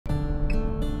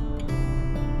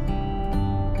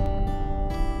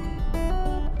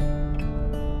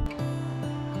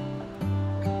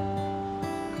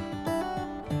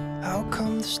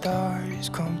the stars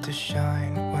come to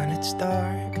shine when it's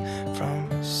dark from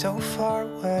so far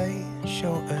away?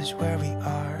 Show us where we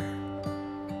are.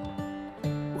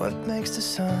 What makes the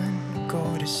sun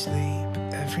go to sleep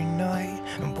every night,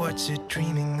 and what's it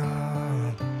dreaming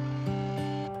of?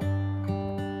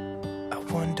 I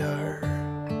wonder.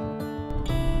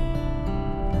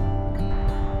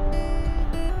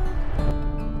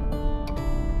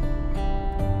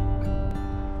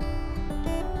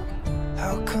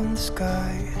 How come the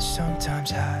sky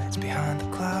sometimes hides behind the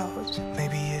clouds?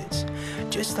 Maybe it's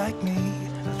just like me,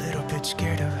 a little bit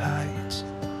scared of heights.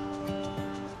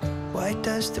 Why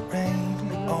does the rain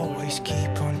always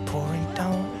keep on pouring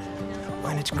down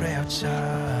when it's gray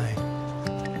outside?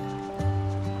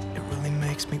 It really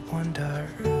makes me wonder.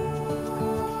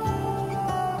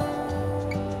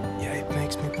 Yeah, it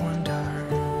makes me wonder.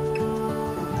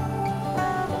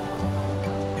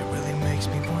 It really makes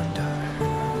me wonder.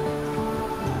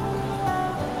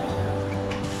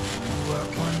 Ooh, I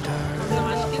wonder. 네,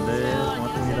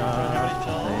 고맙습니다.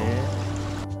 네.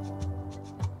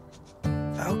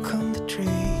 How come the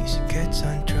trees get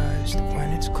undressed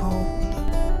when it's cold?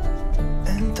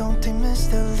 And don't they miss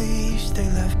the leaves they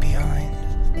left behind?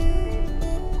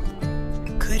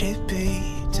 Could it be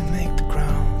to make the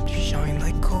ground shine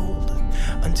like gold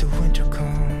until winter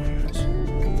comes?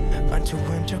 Until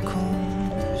winter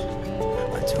comes?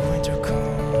 Until winter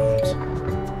comes?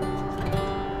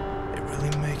 It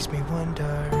really makes me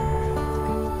wonder.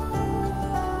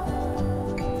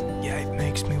 Yeah, it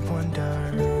makes me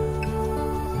wonder.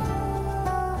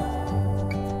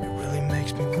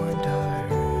 Makes me wonder.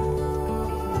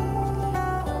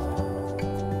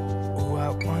 Ooh, I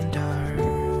wonder.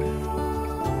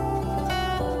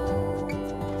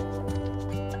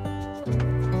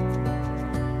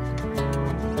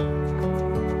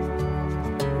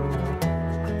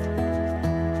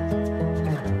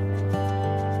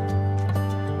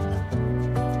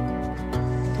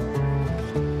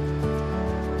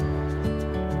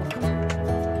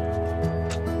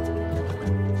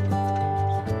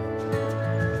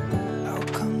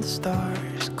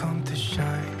 Stars come to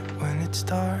shine when it's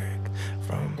dark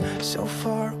from so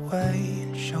far away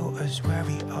and show us where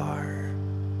we are.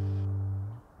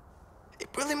 It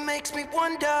really makes me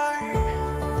wonder.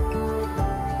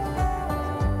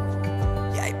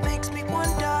 Yeah, it makes me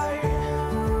wonder.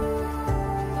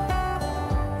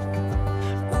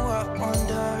 Ooh, I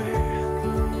wonder.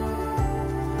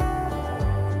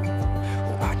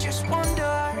 Ooh, I just wonder.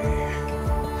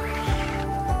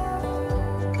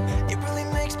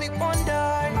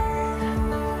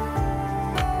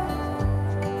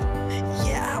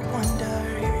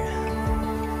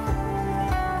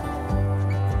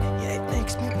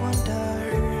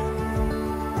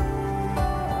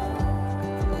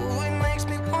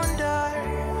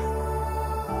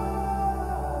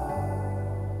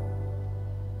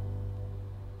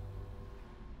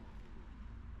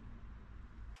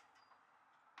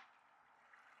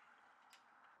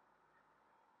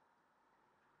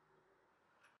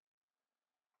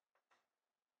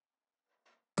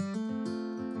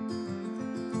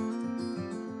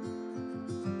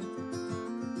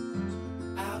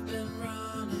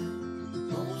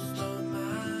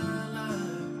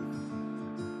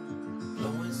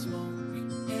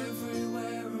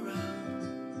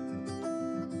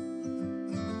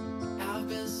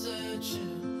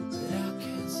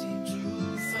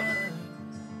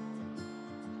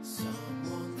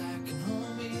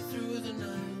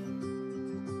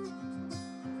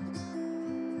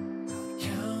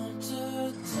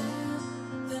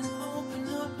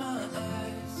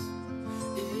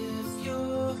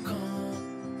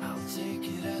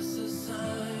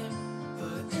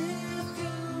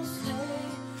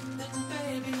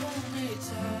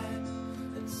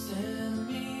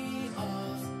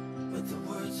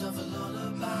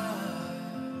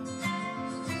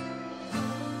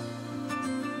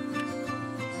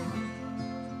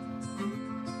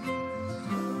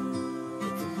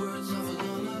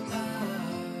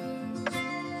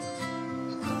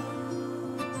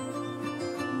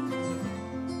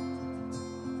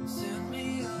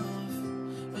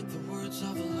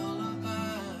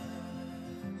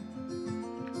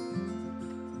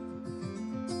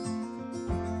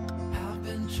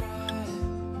 Try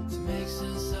to make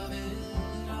sense of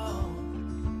it all.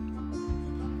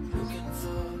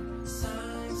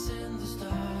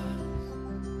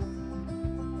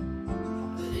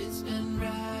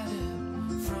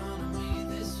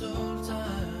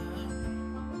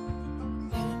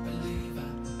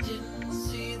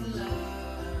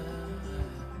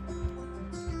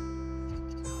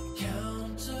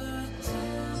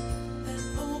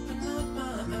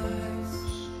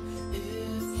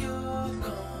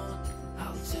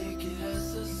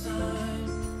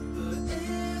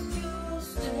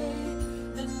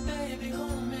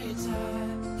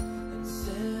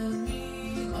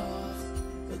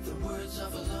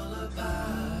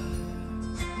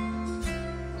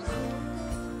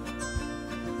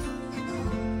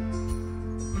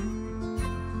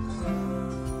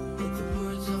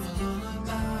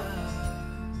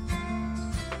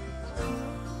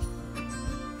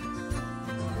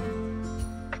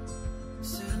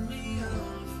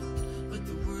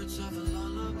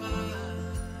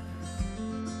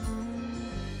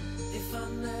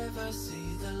 never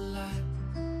see the light,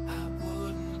 I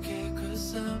wouldn't care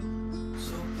 'cause I'm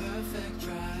so perfect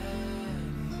right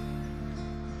here.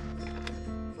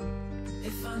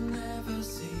 If I never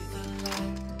see the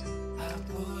light, I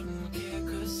wouldn't care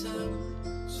 'cause I'm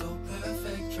so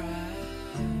perfect right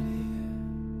here.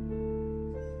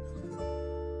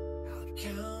 I'll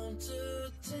count to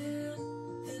 10,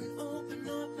 then open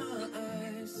up my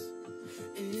eyes.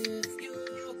 If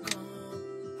you're gone,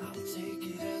 I'll take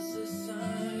it as a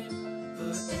sign.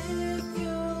 But if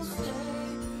you'll stay,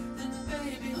 then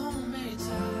baby hold me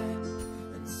tight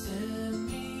and send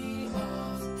me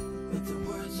off with the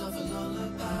words of a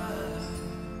lullaby.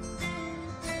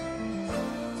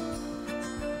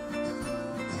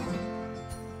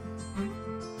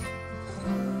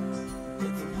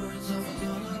 With the words of a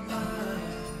lullaby.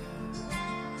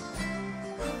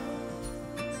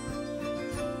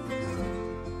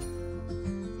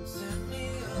 Send me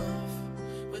off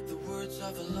with the words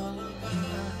of a lullaby.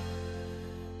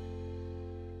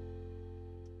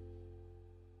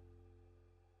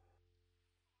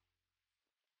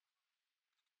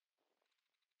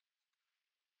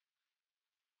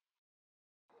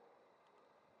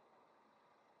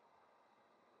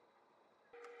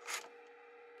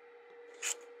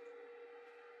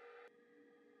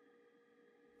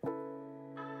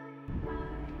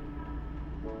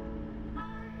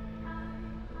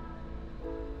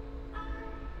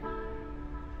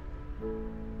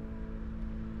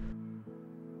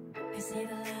 I see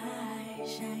the light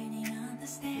shining on the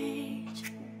stage.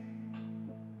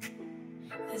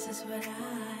 This is what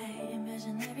I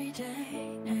imagine every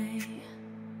day.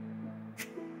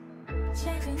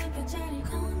 작은 한 편짜리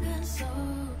공간 속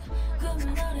꿈을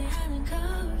노래하는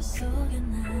거울 속에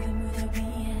나 그 무대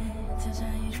위에 더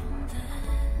자유로운데.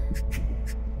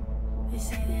 They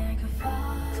say that I could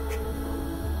fall,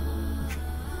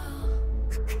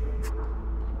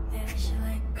 that I should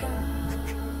let go.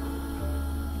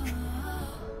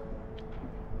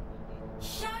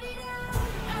 Shout it out,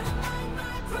 I don't mind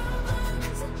my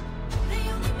problems. They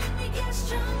only make me get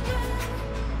stronger.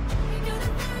 You're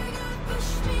gonna think I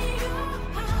push me up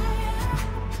higher.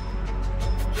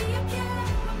 기억해,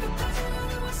 완벽하지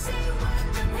않은 what say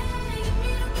완전해.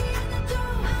 미련 기억나 도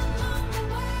I'm on my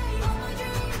way. All my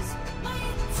dreams, my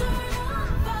eternal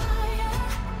fire.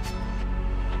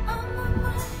 On my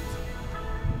mind,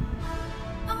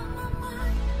 on my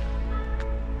mind,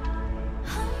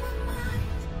 on my mind.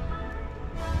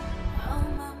 On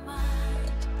my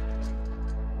mind,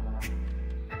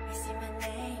 I see my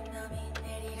name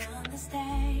nominated on the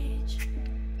stage.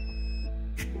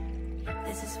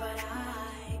 This is what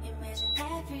I imagine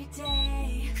every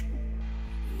day.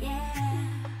 Yeah,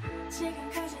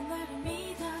 지금까지 나를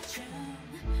믿어준,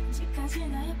 지금까지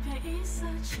나 옆에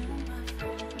있어준.